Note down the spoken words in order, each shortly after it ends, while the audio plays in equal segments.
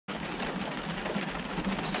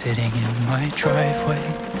Sitting in my driveway,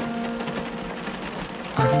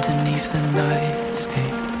 underneath the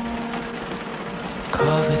nightscape,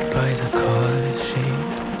 covered by the car's shade,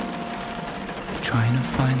 trying to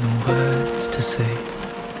find the words to say.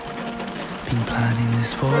 Been planning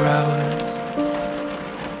this for hours,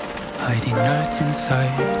 hiding notes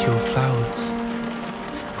inside your flowers.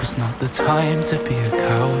 Was not the time to be a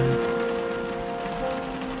coward,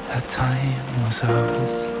 that time was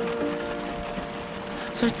ours.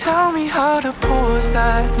 So tell me how to pause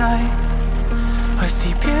that night. I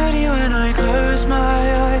see beauty when I close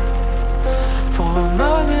my eyes. For a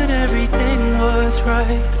moment everything was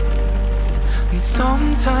right. And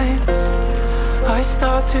sometimes I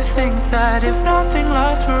start to think that if nothing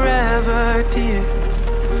lasts forever, dear,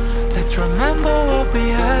 let's remember what we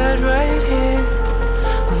had right here,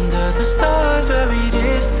 under the stars where we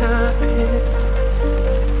disappeared.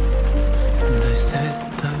 And I said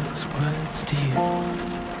those words to you,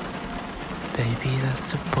 baby,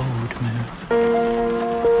 that's a bold move.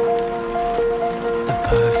 The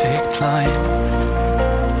perfect line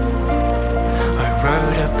I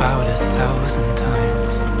wrote about 1,000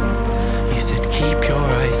 times. You said keep your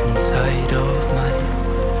eyes inside of mine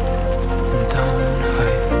and don't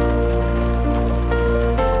hide.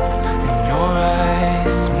 And your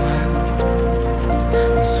eyes smiled,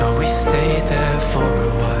 and so we stayed there for a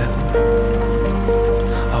while.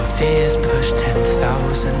 Our fears pushed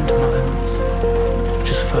 10,000 miles,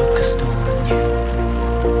 just focused on you.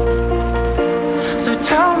 So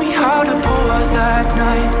tell me how to pause that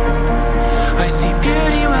night. I see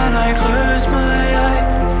beauty when I close my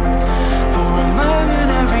eyes. For a moment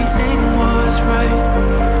everything was right.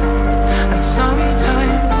 And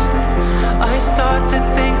sometimes I start to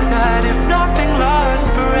think that if nothing lasts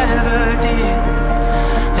forever, dear,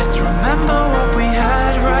 let's remember what we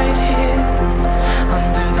had right here,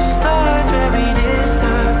 under the stars where we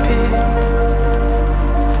disappeared.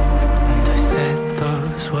 And I said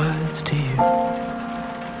those words to you,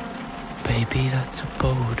 baby, that's a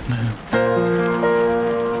bold move.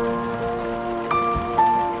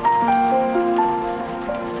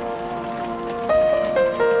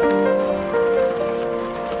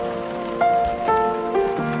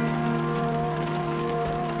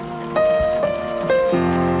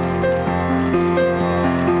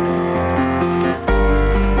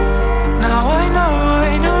 Now I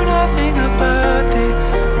know nothing about this,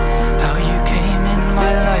 how you came in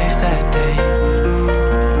my life that day.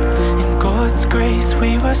 In God's grace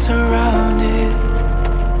we were surrounded,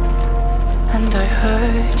 and I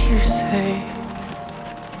heard you say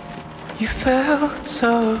you felt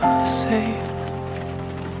so safe.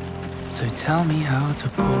 So tell me how to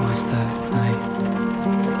pause that night.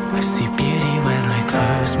 I see beauty when I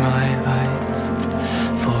close my eyes.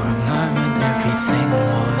 For a moment everything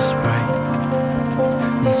was right.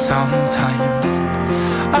 And sometimes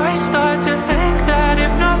I start to think that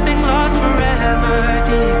if nothing lasts forever,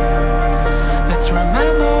 dear, let's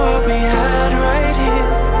remember what we had right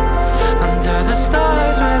here, under the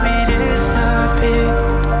stars where we disappeared.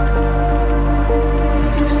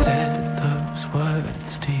 And I said those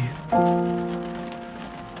words to you,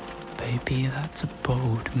 baby, that's a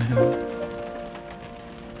bold move.